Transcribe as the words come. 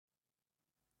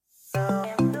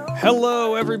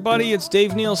Hello, everybody. It's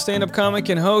Dave Neal, stand-up comic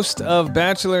and host of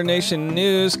Bachelor Nation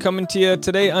News, coming to you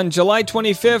today on July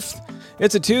 25th.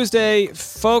 It's a Tuesday,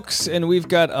 folks, and we've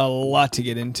got a lot to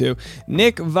get into.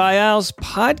 Nick Viall's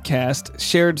podcast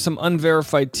shared some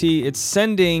unverified tea. It's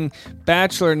sending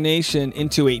Bachelor Nation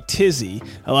into a tizzy.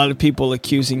 A lot of people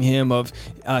accusing him of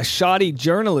shoddy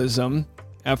journalism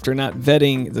after not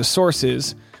vetting the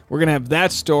sources. We're going to have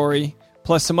that story,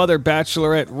 plus some other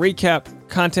Bachelorette recap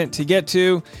content to get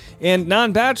to. And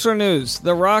non-Bachelor news,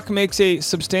 The Rock makes a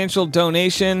substantial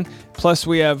donation, plus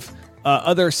we have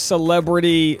other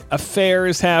celebrity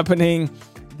affairs happening.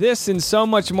 This and so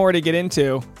much more to get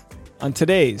into on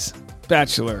today's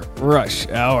Bachelor Rush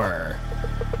Hour.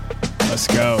 Let's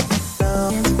go.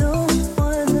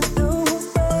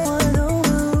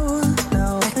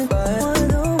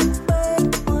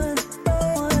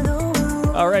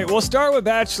 All right, we'll start with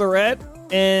Bachelorette,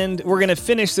 and we're going to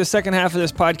finish the second half of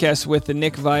this podcast with the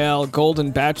Nick Viall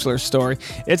Golden Bachelor story.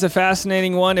 It's a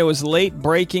fascinating one. It was late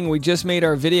breaking. We just made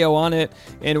our video on it,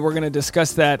 and we're going to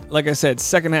discuss that, like I said,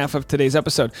 second half of today's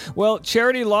episode. Well,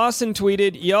 Charity Lawson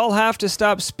tweeted, "Y'all have to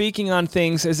stop speaking on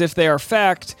things as if they are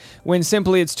fact, when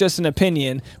simply it's just an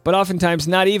opinion. But oftentimes,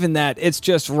 not even that. It's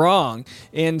just wrong."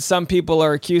 And some people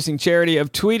are accusing Charity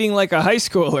of tweeting like a high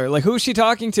schooler. Like, who's she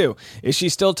talking to? Is she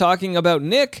still talking about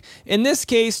Nick? In this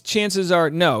case, chances are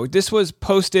no. This was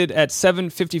posted at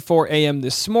 7:54 a.m.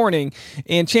 this morning,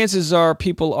 and chances are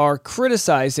people are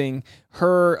criticizing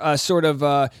her sort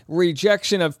of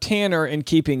rejection of Tanner and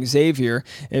keeping Xavier.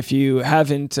 If you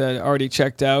haven't already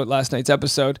checked out last night's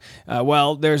episode,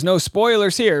 well, there's no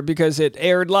spoilers here because it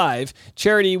aired live.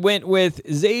 Charity went with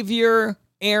Xavier,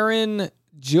 Aaron,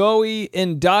 Joey,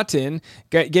 and Dotun,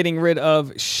 getting rid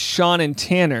of Sean and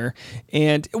Tanner.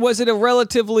 And was it a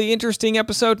relatively interesting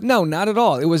episode? No, not at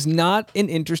all. It was not an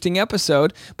interesting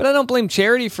episode, but I don't blame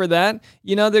Charity for that.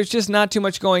 You know, there's just not too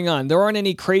much going on. There aren't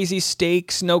any crazy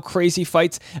stakes, no crazy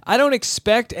fights. I don't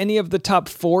expect any of the top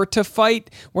four to fight.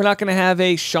 We're not going to have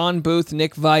a Sean Booth,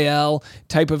 Nick Viall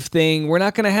type of thing. We're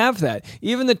not going to have that.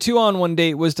 Even the 2-on-1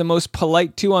 date was the most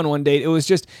polite 2-on-1 date. It was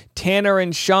just Tanner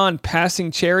and Sean passing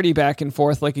Charity back and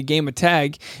forth like a game of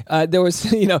tag. There was,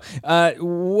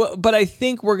 but I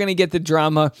think we're going to get the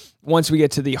drama once we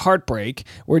get to the heartbreak.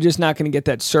 We're just not going to get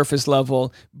that surface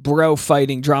level bro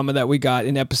fighting drama that we got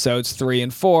in episodes 3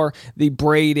 and 4, the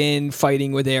braid-in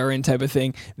fighting with Aaron type of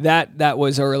thing. That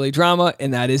was early drama,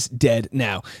 and that is dead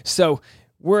now. So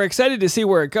we're excited to see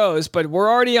where it goes, but we're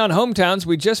already on hometowns.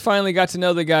 We just finally got to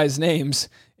know the guys' names,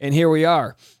 and here we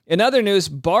are. In other news,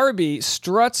 Barbie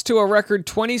struts to a record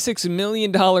 $26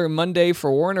 million Monday for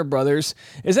Warner Brothers.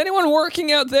 Is anyone working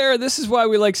out there? This is why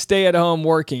we like stay at home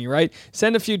working, right?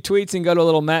 Send a few tweets and go to a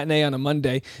little matinee on a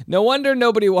Monday. No wonder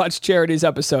nobody watched Charity's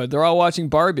episode. They're all watching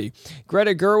Barbie.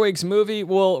 Greta Gerwig's movie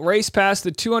will race past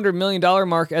the $200 million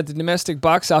mark at the domestic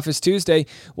box office Tuesday,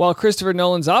 while Christopher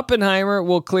Nolan's Oppenheimer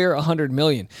will clear $100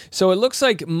 million. So it looks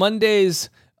like Monday's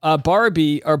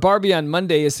Barbie on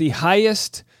Monday is the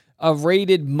highest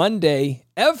rated Monday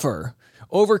ever,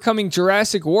 overcoming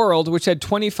Jurassic World, which had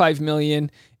 25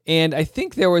 million, and I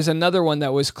think there was another one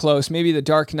that was close. Maybe The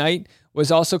Dark Knight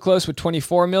was also close with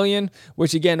 24 million,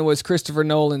 which again was Christopher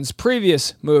Nolan's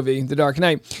previous movie, The Dark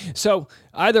Knight. So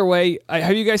either way,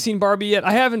 have you guys seen Barbie yet?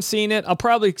 I haven't seen it. I'll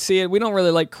probably see it. We don't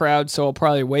really like crowds, so I'll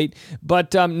probably wait.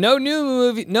 But no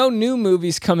new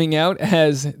movies coming out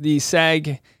as the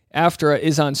SAG-AFTRA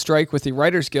is on strike with the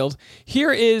Writers Guild.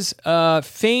 Here is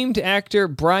famed actor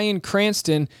Bryan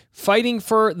Cranston fighting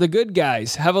for the good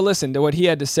guys. Have a listen to what he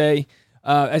had to say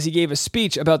as he gave a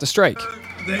speech about the strike.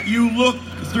 That you look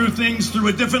through things through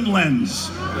a different lens.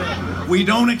 We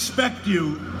don't expect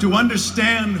you to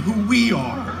understand who we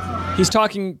are. He's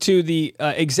talking to the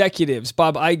executives,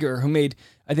 Bob Iger, who made,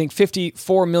 I think,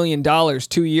 $54 million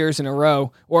 2 years in a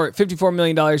row, or $54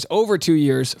 million over 2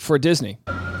 years for Disney.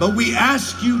 But we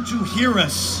ask you to hear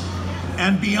us,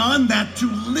 and beyond that, to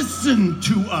listen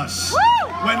to us.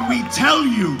 When we tell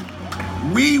you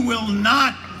we will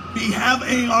not be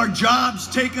having our jobs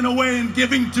taken away and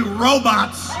giving to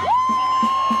robots.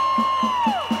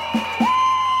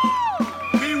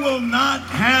 We will not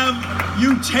have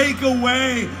you take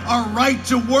away our right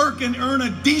to work and earn a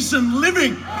decent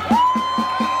living.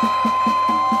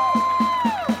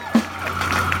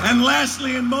 And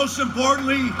lastly, and most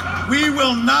importantly, we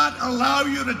will not allow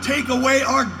you to take away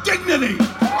our dignity. We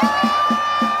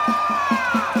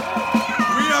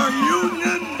are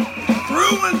union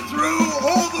through and through,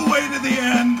 all the way to the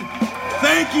end.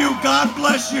 Thank you. God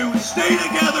bless you. Stay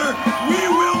together. We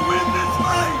will win this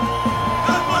fight.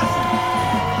 God bless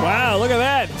you. Wow, look at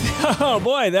that. Oh,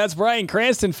 boy, that's Bryan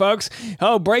Cranston, folks.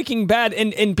 Oh, Breaking Bad.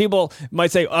 And people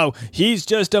might say, oh, he's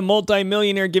just a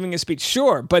multimillionaire giving a speech.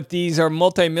 Sure, but these are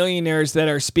multimillionaires that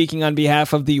are speaking on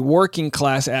behalf of the working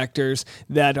class actors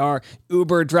that are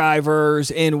Uber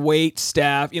drivers and wait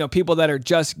staff, people that are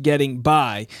just getting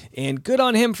by. And good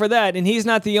on him for that. And he's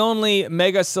not the only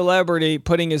mega celebrity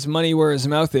putting his money where his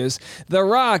mouth is. The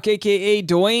Rock, a.k.a.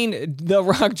 Dwayne The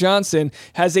Rock Johnson,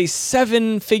 has a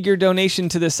 7-figure donation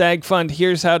to the SAG fund.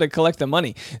 Here's how to collect the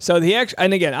money. So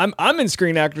and again, I'm in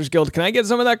Screen Actors Guild. Can I get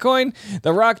some of that coin?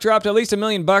 The Rock dropped at least $1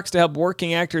 million to help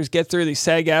working actors get through the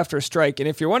SAG-AFTRA strike. And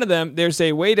if you're one of them, there's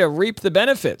a way to reap the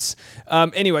benefits.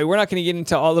 Anyway, we're not going to get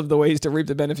into all of the ways to reap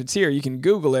the benefits here. You can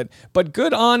Google it. But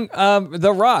good on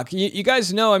The Rock. You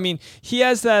guys know, he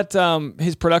has that,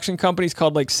 his production company's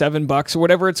called like $7 or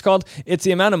whatever it's called. It's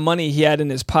the amount of money he had in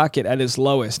his pocket at his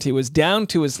lowest. He was down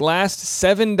to his last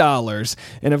 $7.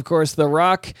 And of course, The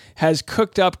Rock has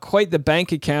cooked up quite the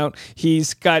bank account.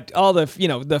 He's got all the,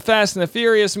 the Fast and the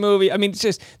Furious movie. It's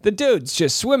just, the dude's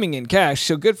just swimming in cash.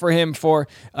 So good for him for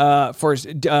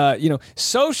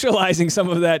socializing some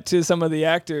of that to some of the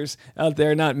actors out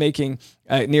there not making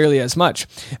nearly as much.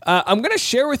 I'm going to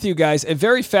share with you guys a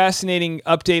very fascinating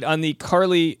update on the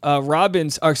Carly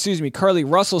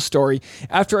Russell story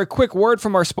after a quick word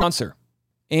from our sponsor.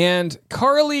 And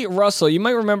Carly Russell, you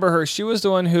might remember her. She was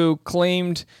the one who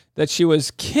claimed that she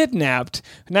was kidnapped.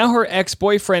 Now her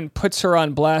ex-boyfriend puts her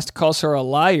on blast, calls her a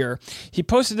liar. He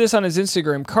posted this on his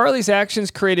Instagram. Carly's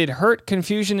actions created hurt,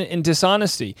 confusion, and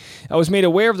dishonesty. I was made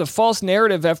aware of the false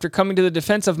narrative after coming to the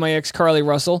defense of my ex, Carly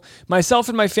Russell. Myself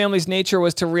and my family's nature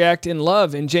was to react in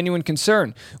love and genuine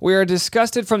concern. We are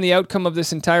disgusted from the outcome of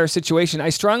this entire situation.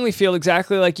 I strongly feel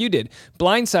exactly like you did,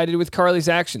 blindsided with Carly's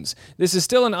actions. This is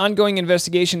still an ongoing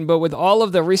investigation, but with all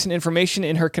of the recent information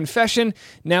in her confession,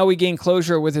 now we gain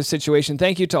closure with this situation.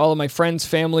 Thank you to all of my friends,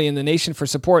 family, and the nation for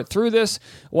support through this.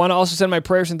 I want to also send my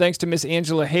prayers and thanks to Miss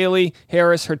Angela Haley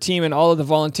Harris, her team, and all of the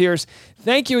volunteers.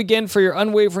 Thank you again for your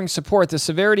unwavering support. The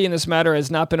severity in this matter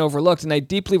has not been overlooked, and I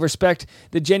deeply respect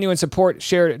the genuine support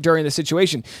shared during the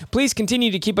situation. Please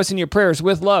continue to keep us in your prayers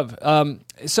with love.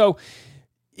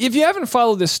 If you haven't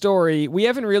followed this story, we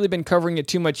haven't really been covering it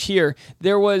too much here.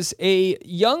 There was a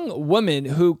young woman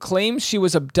who claims she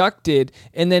was abducted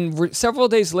and then several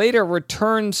days later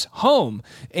returns home.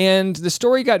 And the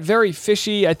story got very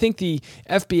fishy. I think the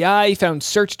FBI found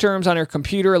search terms on her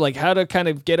computer, like how to kind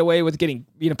of get away with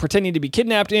pretending to be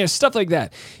kidnapped, stuff like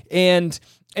that. And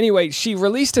anyway, she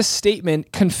released a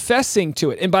statement confessing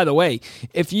to it. And by the way,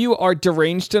 if you are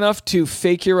deranged enough to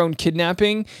fake your own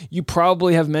kidnapping, you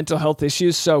probably have mental health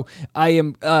issues. So I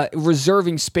am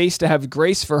reserving space to have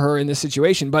grace for her in this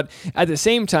situation. But at the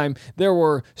same time, there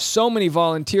were so many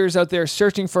volunteers out there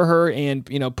searching for her and,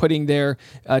 putting their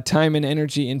time and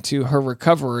energy into her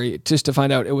recovery just to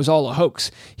find out it was all a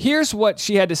hoax. Here's what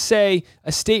she had to say,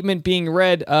 a statement being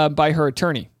read by her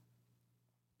attorney.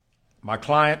 My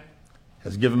client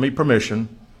has given me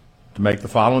permission to make the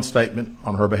following statement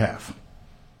on her behalf.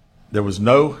 There was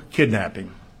no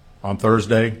kidnapping on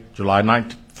Thursday, July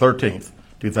 13th,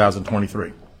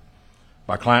 2023.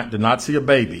 My client did not see a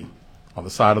baby on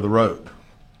the side of the road.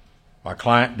 My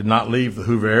client did not leave the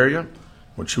Hoover area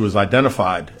when she was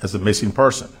identified as a missing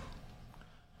person.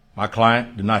 My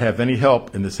client did not have any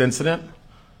help in this incident,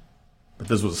 but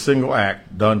this was a single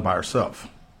act done by herself.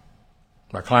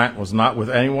 My client was not with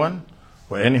anyone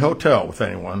or any hotel with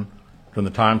anyone during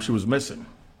the time she was missing.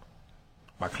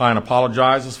 My client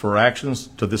apologizes for her actions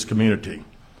to this community,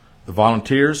 the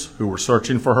volunteers who were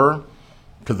searching for her,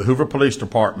 to the Hoover Police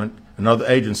Department and other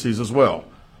agencies as well,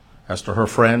 as to her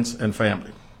friends and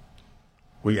family.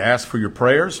 We ask for your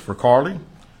prayers for Carly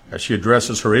as she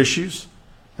addresses her issues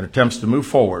and attempts to move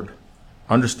forward,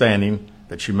 understanding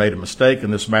that she made a mistake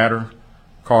in this matter.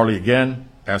 Carly, again,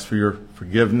 ask for your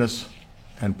forgiveness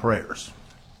and prayers.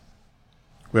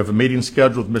 We have a meeting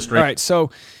scheduled with Mr. All right, so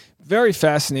very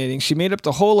fascinating. She made up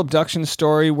the whole abduction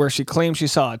story where she claimed she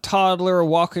saw a toddler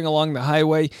walking along the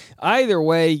highway. Either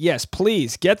way, yes,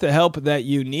 please get the help that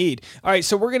you need. All right,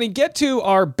 so we're going to get to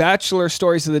our Bachelor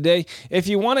stories of the day. If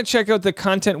you want to check out the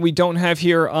content we don't have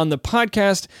here on the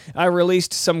podcast, I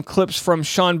released some clips from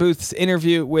Sean Booth's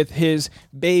interview with his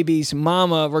baby's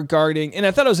mama regarding, and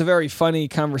I thought it was a very funny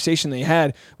conversation they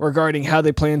had regarding how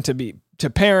they plan to to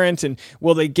parent, and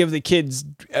will they give the kids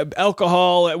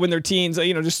alcohol when they're teens?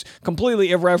 Just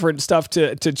completely irreverent stuff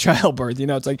to childbirth.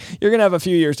 It's like you're gonna have a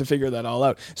few years to figure that all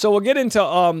out. So we'll get into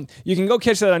you can go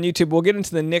catch that on YouTube. We'll get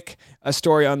into the Nick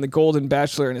story on the Golden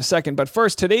Bachelor in a second. But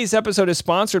first, today's episode is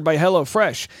sponsored by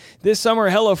HelloFresh. This summer,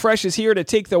 HelloFresh is here to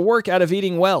take the work out of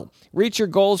eating well. Reach your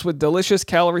goals with delicious,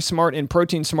 calorie-smart, and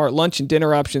protein-smart lunch and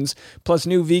dinner options, plus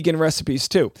new vegan recipes,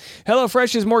 too.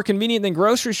 HelloFresh is more convenient than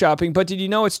grocery shopping, but did you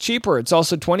know it's cheaper? It's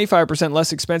also 25%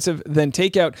 less expensive than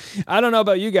takeout. I don't know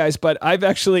about you guys, but I've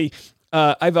actually...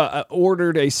 I've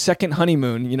ordered a second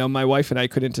honeymoon. My wife and I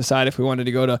couldn't decide if we wanted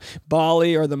to go to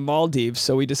Bali or the Maldives,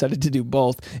 so we decided to do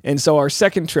both. And so our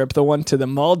second trip, the one to the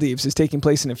Maldives, is taking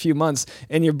place in a few months.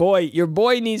 And your boy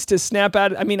needs to snap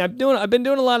out. I mean, I've been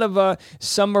doing a lot of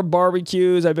summer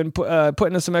barbecues. I've been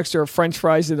putting some extra French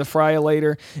fries in the fryer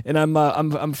later, and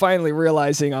I'm finally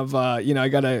realizing I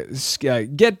gotta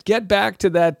get back to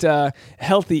that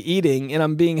healthy eating, and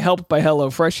I'm being helped by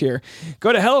HelloFresh here.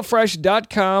 Go to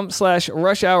HelloFresh.com/rushhour50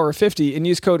 and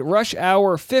use code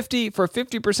rushhour50 for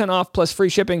 50% off plus free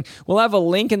shipping. We'll have a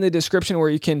link in the description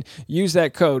where you can use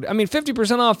that code. I mean,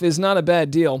 50% off is not a bad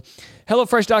deal.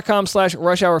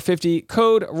 HelloFresh.com/rushhour50,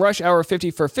 code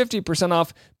rushhour50 for 50%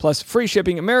 off plus free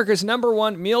shipping. America's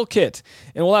 #1 meal kit.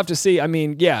 And we'll have to see. I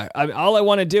mean, all I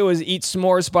want to do is eat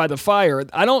s'mores by the fire.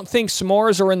 I don't think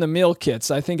s'mores are in the meal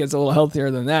kits. I think it's a little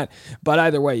healthier than that. But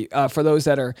either way, for those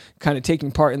that are kind of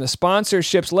taking part in the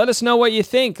sponsorships, let us know what you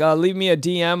think. Leave me a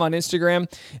DM on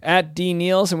Instagram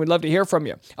 @DNeils, and we'd love to hear from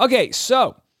you. Okay,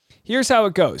 so here's how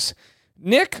it goes.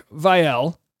 Nick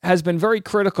Viall has been very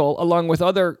critical, along with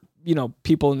other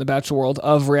people in the Bachelor world,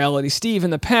 of Reality Steve in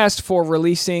the past for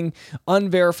releasing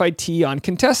unverified tea on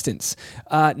contestants.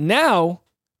 Now,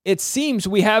 it seems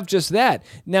we have just that.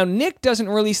 Now, Nick doesn't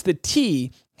release the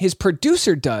tea. His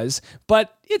producer does,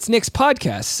 but it's Nick's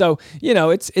podcast. So,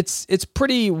 it's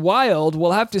pretty wild.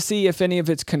 We'll have to see if any of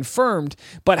it's confirmed.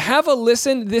 But have a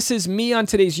listen. This is me on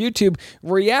today's YouTube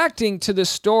reacting to the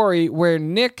story where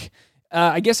Nick...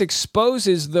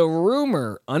 exposes the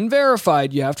rumor,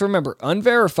 unverified, you have to remember,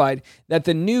 unverified, that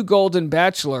the new Golden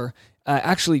Bachelor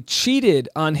actually cheated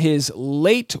on his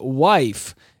late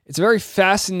wife. It's a very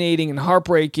fascinating and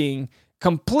heartbreaking,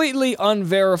 completely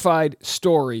unverified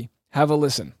story. Have a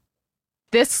listen.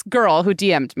 This girl who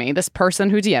DM'd me, this person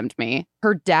who DM'd me,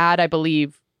 her dad, I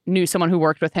believe, knew someone who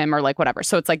worked with him or like whatever.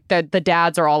 So it's like the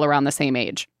dads are all around the same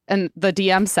age. And the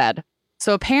DM said,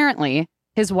 so apparently...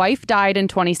 his wife died in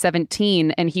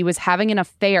 2017 and he was having an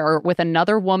affair with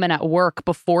another woman at work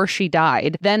before she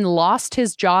died, then lost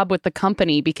his job with the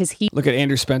company because he... Look at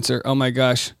Andrew Spencer. Oh my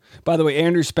gosh. By the way,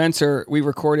 Andrew Spencer, we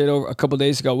recorded over a couple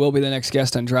days ago, will be the next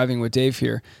guest on Driving with Dave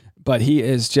here, but he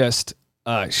is just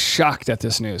shocked at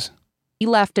this news. He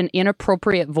left an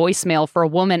inappropriate voicemail for a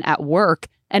woman at work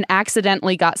and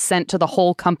accidentally got sent to the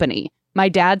whole company. My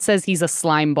dad says he's a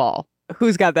slime ball.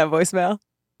 Who's got that voicemail?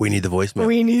 We need the voicemail.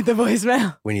 We need the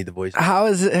voicemail. We need the voicemail. How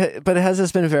is it? But has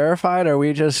this been verified? Are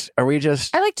we just? I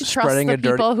like to trust the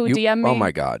people who DM me. Oh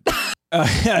my God.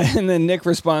 And then Nick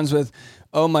responds with,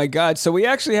 "Oh my God." So we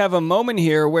actually have a moment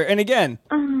here where, and again,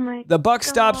 the buck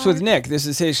stops with Nick. This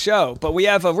is his show. But we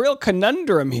have a real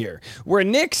conundrum here where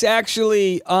Nick's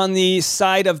actually on the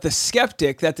side of the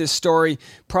skeptic that this story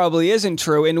probably isn't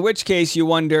true, in which case you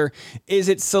wonder, is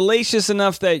it salacious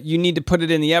enough that you need to put it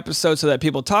in the episode so that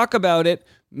people talk about it?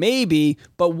 Maybe,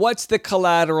 but what's the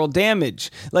collateral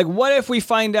damage? Like, what if we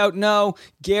find out, no,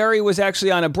 Gary was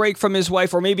actually on a break from his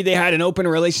wife, or maybe they had an open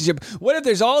relationship? What if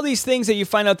there's all these things that you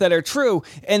find out that are true,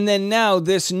 and then now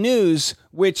this news,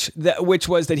 which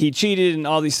was that he cheated and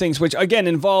all these things, which again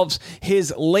involves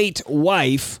his late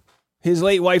wife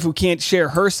who can't share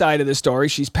her side of the story.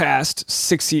 She's passed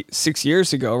 6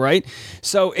 years ago, right?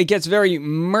 So it gets very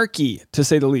murky, to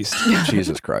say the least.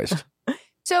 Jesus Christ.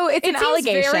 So it's an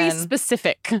allegation. Very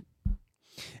specific.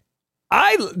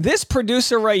 This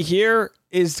producer right here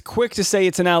is quick to say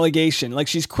it's an allegation. Like,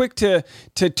 she's quick to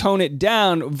tone it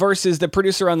down versus the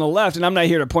producer on the left. And I'm not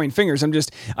here to point fingers.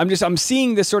 I'm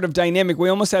seeing this sort of dynamic. We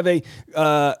almost have the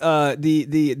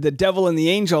devil and the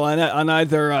angel on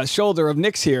either shoulder of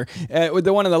Nick's here. With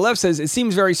the one on the left says it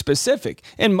seems very specific.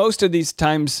 And most of these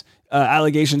times,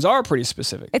 allegations are pretty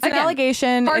specific. It's an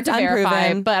allegation. Hard it's to verify,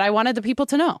 unproven. but I wanted the people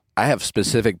to know. I have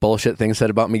specific bullshit things said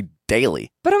about me daily.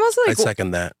 But I'm also like, I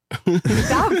second that.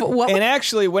 And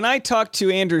actually, when I talked to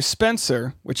Andrew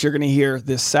Spencer, which you're going to hear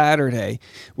this Saturday,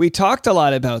 we talked a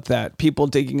lot about that. People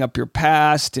digging up your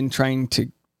past and trying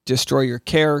to destroy your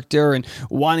character and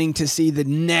wanting to see the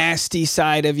nasty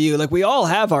side of you. Like, we all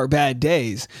have our bad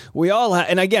days. We all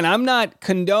and again, I'm not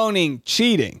condoning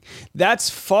cheating. That's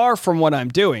far from what I'm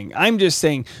doing. I'm just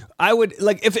saying I would,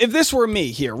 like, if this were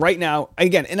me here right now,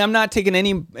 again, and I'm not taking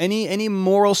any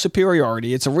moral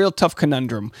superiority. It's a real tough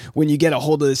conundrum when you get a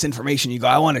hold of this information. You go,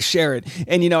 I want to share it.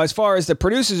 And, as far as the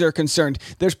producers are concerned,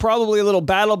 there's probably a little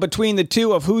battle between the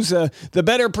two of who's the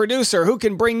better producer, who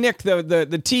can bring Nick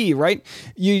the tea, right?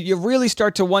 You really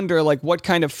start to wonder, like, what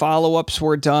kind of follow-ups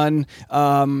were done.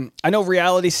 I know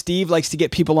Reality Steve likes to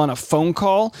get people on a phone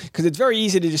call because it's very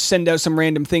easy to just send out some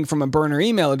random thing from a burner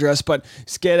email address, but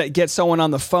get someone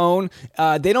on the phone.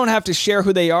 They don't have to share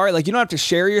who they are. Like, you don't have to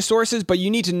share your sources, but you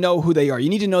need to know who they are. You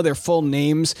need to know their full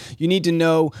names. You need to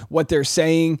know what they're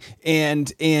saying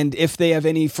and if they have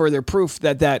any further proof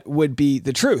that would be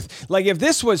the truth. Like, if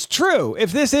this is true,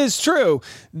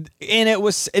 and a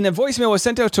voicemail was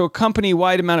sent out to a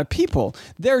company-wide amount of people,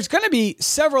 there's going to be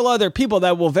several other people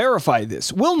that will verify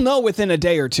this. We'll know within a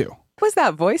day or two. What was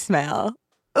that voicemail?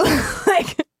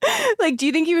 like, do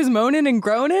you think he was moaning and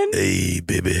groaning? Hey,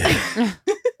 baby.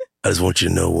 I just want you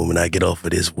to know when I get off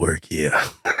of this work here.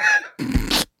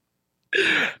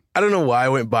 I don't know why I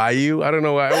went by you. I don't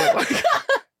know why I went by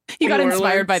You got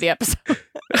inspired by the episode.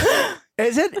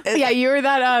 Is it? Yeah, you were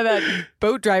that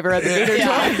boat driver at the meter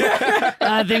tour.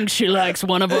 I think she likes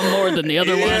one of them more than the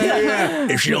other one. Yeah.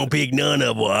 If she don't pick none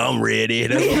of them, well, I'm ready.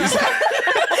 That's what I'm saying.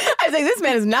 I was like, this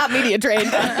man is not media trained.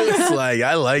 It's like,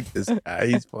 I like this guy.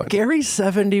 He's fun. Gary's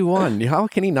 71. How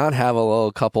can he not have a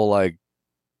little couple, like,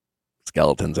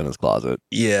 skeletons in his closet?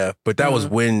 Yeah, but that was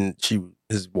when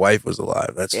his wife was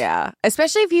alive. That's Yeah,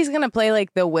 especially if he's going to play,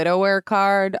 like, the widower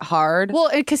card hard. Well,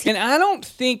 because And I don't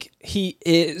think he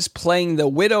is playing the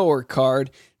widower card.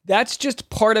 That's just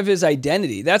part of his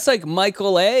identity. That's like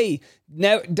Michael A.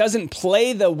 doesn't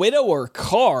play the widower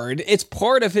card. It's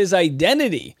part of his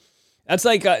identity. That's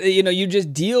like, you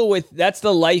just deal with, that's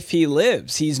the life he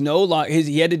lives. He's no longer,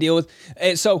 he had to deal with.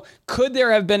 So could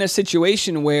there have been a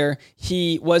situation where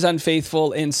he was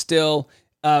unfaithful and still,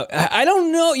 I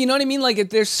don't know, you know what I mean? Like,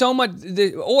 if there's so much,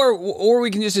 or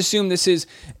we can just assume this is,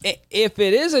 if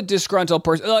it is a disgruntled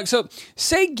person, like, so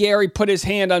say Gary put his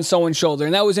hand on someone's shoulder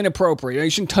and that was inappropriate. You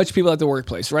shouldn't touch people at the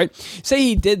workplace, right? Say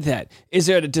he did that. Is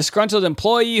there a disgruntled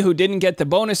employee who didn't get the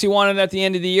bonus he wanted at the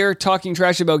end of the year talking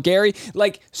trash about Gary?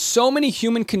 Like, so many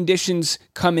human conditions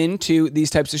come into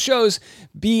these types of shows,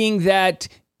 being that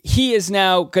he is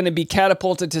now going to be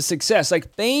catapulted to success.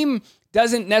 Like, fame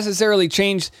doesn't necessarily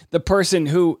change the person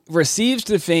who receives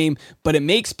the fame, but it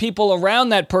makes people around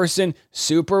that person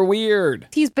super weird.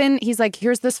 he's like,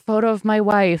 here's this photo of my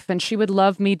wife and she would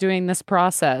love me doing this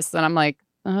process. And I'm like,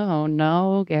 oh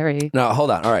no, Gary. No,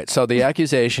 hold on. All right. So the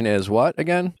accusation is what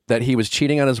again? That he was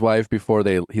cheating on his wife before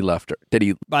he left her. Did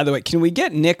he? By the way, can we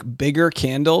get Nick bigger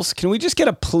candles? Can we just get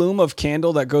a plume of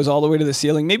candle that goes all the way to the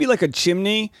ceiling? Maybe like a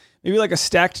chimney, maybe like a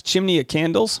stacked chimney of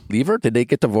candles. Leave her? Did they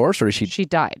get divorced or did She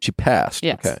died. She passed.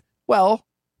 Yes. Okay. Well,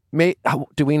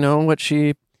 do we know what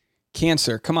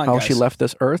Cancer. Come on, how guys. she left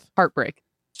this earth? Heartbreak.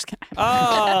 Just kidding.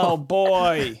 Oh,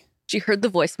 boy. She heard the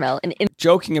voicemail and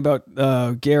Joking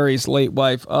about Gary's late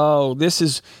wife. Oh, this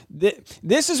is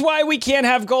why we can't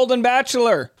have Golden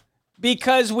Bachelor,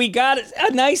 because we got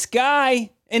a nice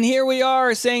guy, and here we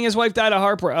are saying his wife died of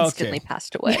heartbreak. instantly Okay,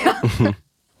 passed away.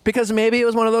 Because maybe it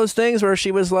was one of those things where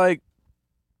she was like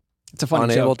it's a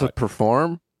funny unable joke, to but-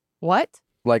 perform What?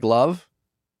 like love,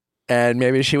 and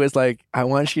maybe she was like, "I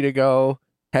want you to go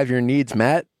have your needs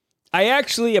met." I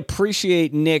actually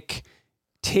appreciate Nick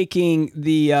taking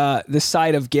the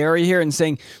side of Gary here and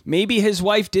saying maybe his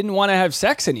wife didn't want to have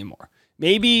sex anymore.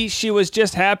 Maybe she was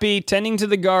just happy tending to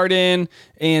the garden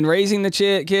and raising the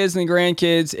kids and the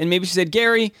grandkids, and maybe she said,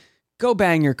 "Gary, go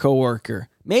bang your coworker."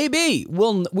 Maybe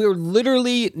we're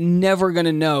literally never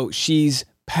gonna know. She's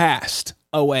passed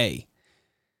away.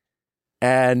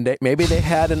 And maybe they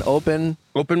had an open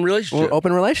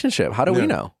relationship. How do we Yeah.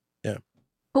 know?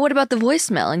 But what about the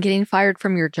voicemail and getting fired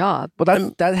from your job?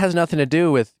 Well, that has nothing to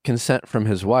do with consent from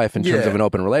his wife in terms Yeah. of an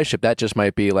open relationship. That just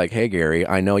might be like, "Hey, Gary,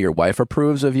 I know your wife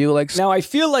approves of you." Like, Now, I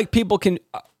feel like people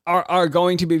are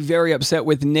going to be very upset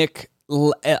with Nick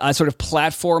sort of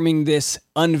platforming this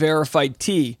unverified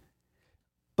tea,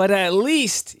 but at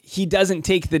least he doesn't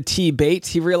take the tea bait.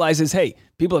 He realizes, hey,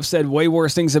 people have said way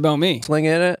worse things about me. sling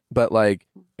in it, but like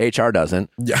HR doesn't.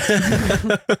 Yeah.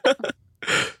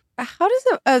 How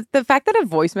does the fact that a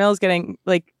voicemail is getting,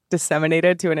 like,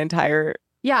 disseminated to an entire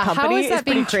Yeah, how company is that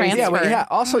being pretty crazy. transferred? Yeah,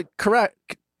 also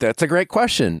correct. That's a great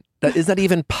question. Is that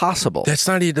even possible? That's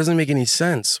not. It doesn't make any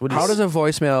sense. How does a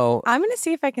voicemail? I'm going to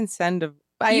see if I can send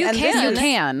You You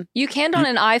can. You can on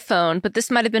an iPhone, but this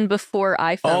might have been before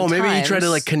iPhone. Oh, maybe times. he tried to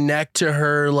like connect to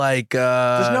her like.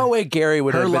 There's no way Gary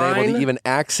would have her been able line? to even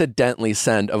accidentally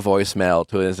send a voicemail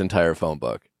to his entire phone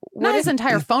book. Not his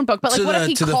entire phone book, but like, To what the- if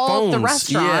he to the called the phones,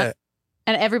 restaurant yeah.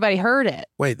 and everybody heard it?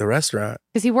 Wait, the restaurant.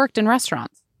 Because he worked in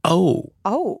restaurants. Oh.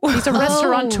 He's a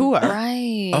restaurateur.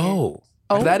 Right. Oh.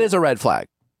 That is a red flag.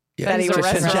 Yeah. That he Just was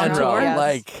in restaurateur, general, yes.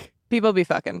 like, People be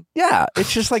fucking. yeah,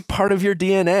 it's just like part of your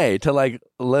DNA to like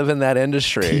live in that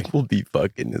industry. People be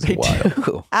fucking is They wild.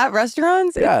 do. At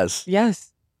restaurants? Yes.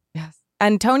 Yes. Yes.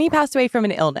 And Tony passed away from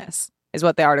an illness, is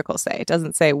what the articles say. It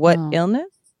doesn't say what Oh. illness.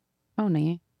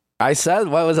 Tony. I said,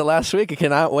 what was it last week? I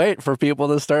cannot wait for people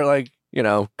to start like,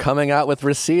 coming out with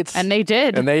receipts. And they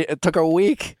did. And it took a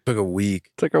week. Took a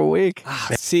week.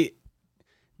 See,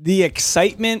 the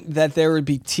excitement that there would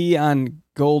be tea on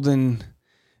Golden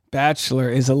Bachelor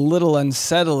is a little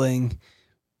unsettling,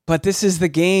 but this is the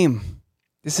game.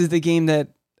 This is the game that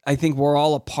I think we're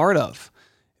all a part of,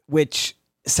 which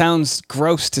sounds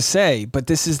gross to say, but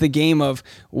this is the game of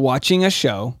watching a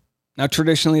show. Now,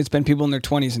 traditionally, it's been people in their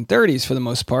 20s and 30s for the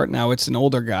most part. Now it's an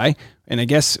older guy. And I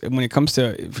guess when it comes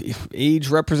to age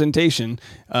representation,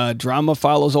 drama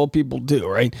follows old people do,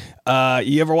 right?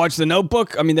 You ever watch The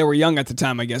Notebook? I mean, they were young at the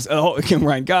time, I guess. Oh,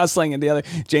 Ryan Gosling and the other,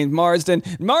 James Marsden.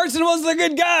 Marsden was the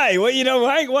good guy.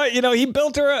 He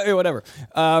built her, whatever.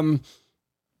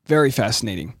 Very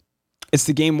fascinating. It's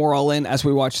the game we're all in as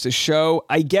we watch the show.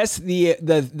 I guess the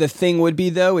thing would be,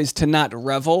 though, is to not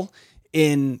revel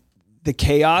in the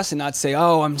chaos and not say,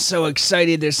 oh, I'm so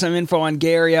excited. There's some info on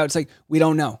Gary out. It's like, we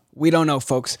don't know. We don't know,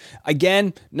 folks.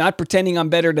 Again, not pretending I'm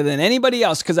better than anybody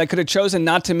else because I could have chosen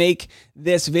not to make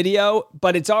this video,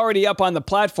 but it's already up on the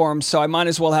platform, so I might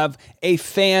as well have a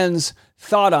fan's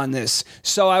thought on this.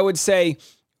 So I would say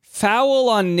foul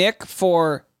on Nick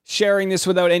for sharing this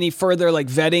without any further like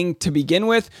vetting to begin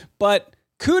with, but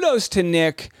kudos to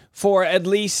Nick for at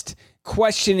least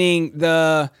questioning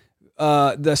the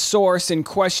source and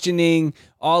questioning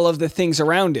all of the things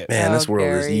around it. Man, this world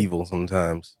is Gary. evil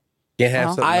sometimes. Can't have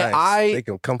something nice. They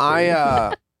can come for you.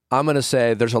 I'm going to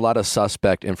say there's a lot of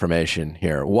suspect information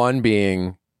here. One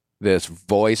being this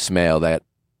voicemail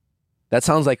that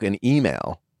sounds like an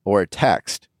email or a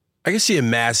text. I can see a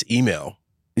mass email.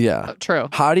 Yeah. Oh, true.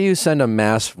 How do you send a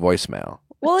mass voicemail?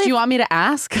 Well, Do you want me to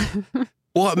ask?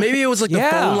 Well, maybe it was like the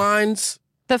phone lines.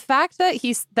 The fact that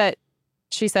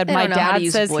she said, I my don't know how to dad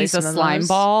use says voice he's a memos. slime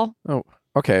ball.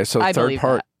 Okay, so I third believe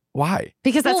part. that. Why?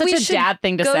 Because that's Well, we such a should dad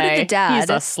thing to go to say. the dad. He's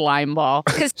a slime ball.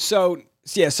 So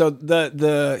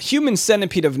the human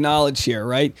centipede of knowledge here,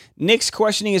 right? Nick's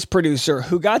questioning his producer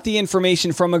who got the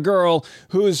information from a girl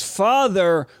whose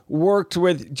father worked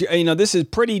with,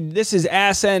 this is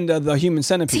ass end of the human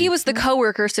centipede. He was the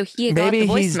coworker, so he Maybe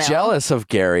got the he's voicemail. jealous of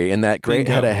Gary and that great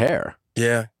Bingo. head of hair.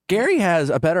 Yeah. Gary has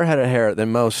a better head of hair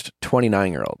than most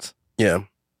 29-year-olds. Yeah.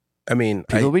 I mean,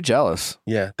 People will be jealous.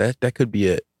 yeah, that could be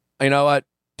it. You know what?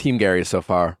 Team Gary so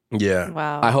far. Yeah.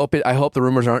 wow. I hope the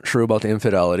rumors aren't true about the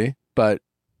infidelity, but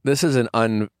this is an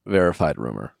unverified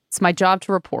rumor. It's my job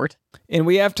to report. And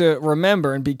we have to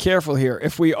remember and be careful here.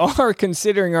 If we are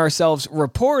considering ourselves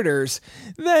reporters,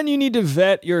 then you need to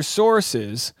vet your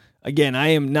sources. Again, I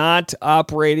am not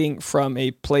operating from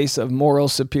a place of moral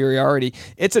superiority.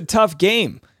 It's a tough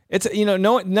game. It's,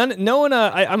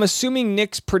 I'm assuming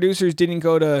Nick's producers didn't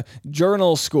go to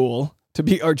journal school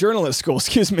or journalist school,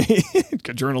 excuse me,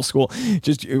 journal school,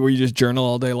 just where you just journal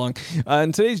all day long.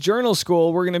 In today's journal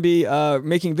school, we're going to be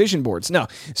making vision boards. No.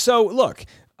 So look,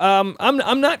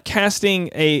 I'm not casting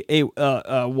a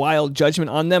wild judgment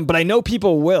on them, but I know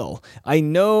people will.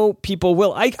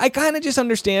 I kind of just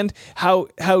understand how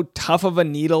tough of a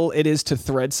needle it is to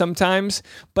thread sometimes.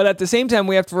 But at the same time,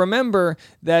 we have to remember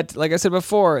that, like I said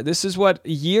before, this is what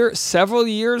several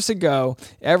years ago,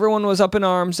 everyone was up in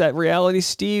arms at Reality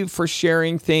Steve for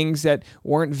sharing things that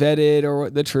weren't vetted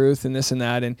or the truth and this and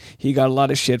that, and he got a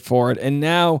lot of shit for it. And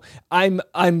now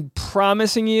I'm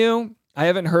promising you, I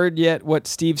haven't heard yet what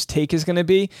Steve's take is going to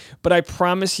be, but I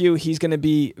promise you he's going to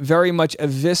be very much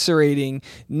eviscerating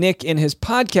Nick in his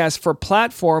podcast for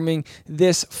platforming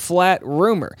this flat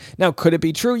rumor. Now, could it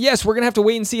be true? Yes, we're going to have to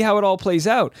wait and see how it all plays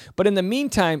out. But in the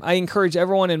meantime, I encourage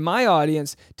everyone in my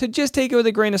audience to just take it with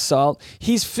a grain of salt.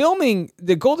 He's filming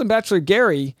the Golden Bachelor.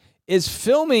 Gary is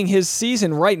filming his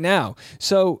season right now.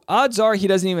 So odds are he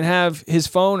doesn't even have his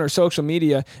phone or social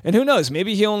media. And who knows,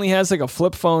 maybe he only has like a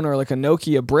flip phone or like a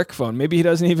Nokia brick phone. Maybe he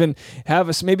doesn't even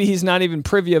maybe he's not even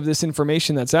privy of this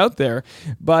information that's out there.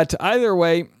 But either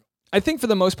way, I think for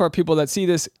the most part, people that see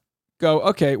this go,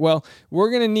 okay, well, we're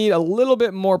going to need a little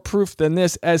bit more proof than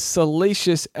this, as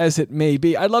salacious as it may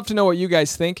be. I'd love to know what you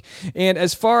guys think. And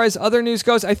as far as other news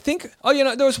goes, I think,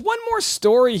 there was one more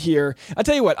story here. I'll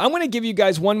tell you what, I'm going to give you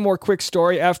guys one more quick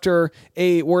story after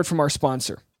a word from our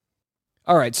sponsor.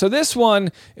 All right, so this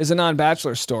one is a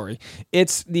non-Bachelor story.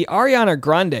 It's the Ariana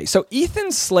Grande. So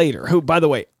Ethan Slater, who, by the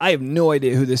way, I have no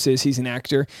idea who this is. He's an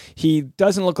actor. He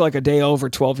doesn't look like a day over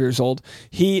 12 years old.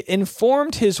 He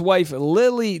informed his wife,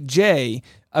 Lily J.,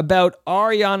 about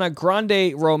Ariana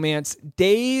Grande romance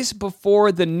days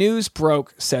before the news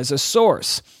broke, says a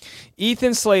source.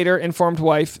 Ethan Slater informed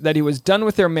wife that he was done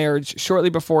with their marriage shortly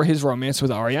before his romance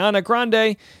with Ariana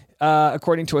Grande.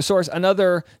 According to a source.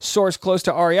 Another source close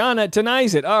to Ariana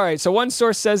denies it. All right, so one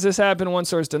source says this happened, one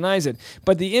source denies it.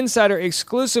 But the insider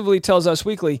exclusively tells Us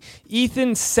Weekly,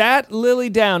 Ethan sat Lily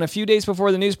down a few days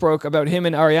before the news broke about him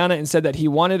and Ariana and said that he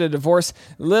wanted a divorce.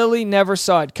 Lily never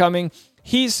saw it coming.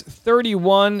 He's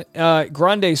 31,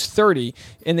 Grande's 30,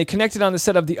 and they connected on the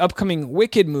set of the upcoming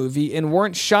Wicked movie and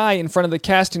weren't shy in front of the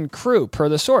cast and crew, per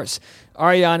the source.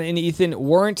 Ariana and Ethan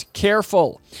weren't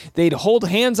careful. They'd hold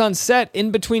hands on set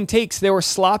in between takes. They were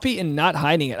sloppy and not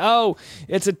hiding it. Oh,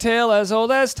 it's a tale as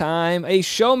old as time. A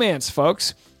showmance,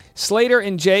 folks. Slater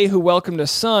and Jay, who welcomed a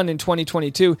son in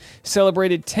 2022,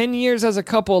 celebrated 10 years as a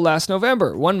couple last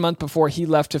November, 1 month before he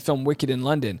left to film Wicked in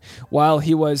London. While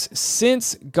he has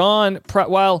since gone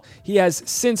private on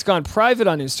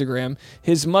Instagram,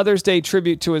 his Mother's Day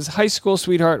tribute to his high school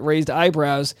sweetheart raised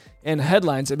eyebrows and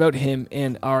headlines about him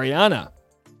and Ariana.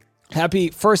 Happy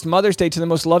first Mother's Day to the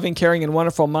most loving, caring, and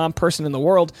wonderful mom person in the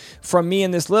world. From me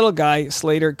and this little guy,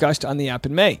 Slater gushed on the app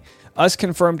in May. Us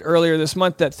confirmed earlier this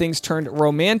month that things turned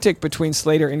romantic between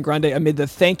Slater and Grande amid the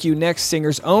Thank You Next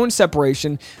singer's own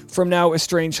separation from now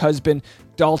estranged husband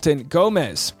Dalton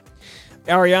Gomez.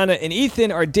 Ariana and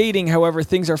Ethan are dating, however,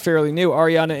 things are fairly new.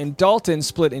 Ariana and Dalton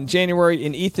split in January,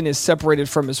 and Ethan is separated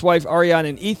from his wife. Ariana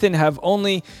and Ethan have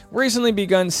only recently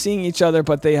begun seeing each other,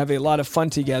 but they have a lot of fun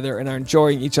together and are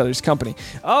enjoying each other's company.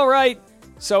 All right,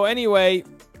 so anyway,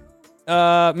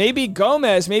 maybe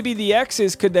the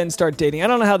exes could then start dating. I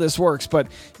don't know how this works, but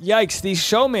yikes, these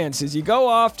showmances, you go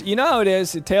off, you know how it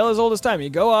is, a tale as old as time. You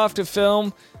go off to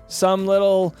film some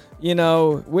little,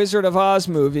 Wizard of Oz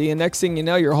movie, and next thing you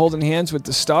know, you're holding hands with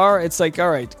the star. It's like, all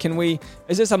right,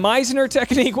 is this a Meisner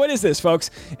technique? What is this,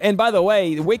 folks? And by the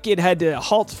way, Wicked had to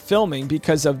halt filming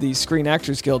because of the Screen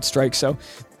Actors Guild strike. So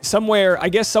somewhere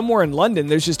in London,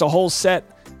 there's just a whole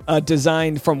set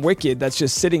designed from Wicked that's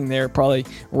just sitting there probably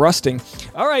rusting.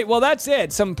 All right, well, that's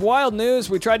it. Some wild news.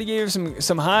 We tried to give you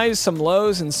some highs, some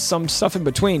lows, and some stuff in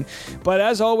between. But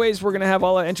as always, we're going to have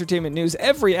all our entertainment news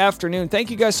every afternoon. Thank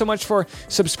you guys so much for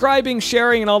subscribing,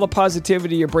 sharing, and all the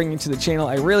positivity you're bringing to the channel.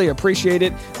 I really appreciate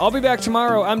it. I'll be back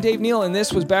tomorrow. I'm Dave Neal, and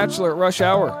this was Bachelor Rush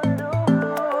Hour.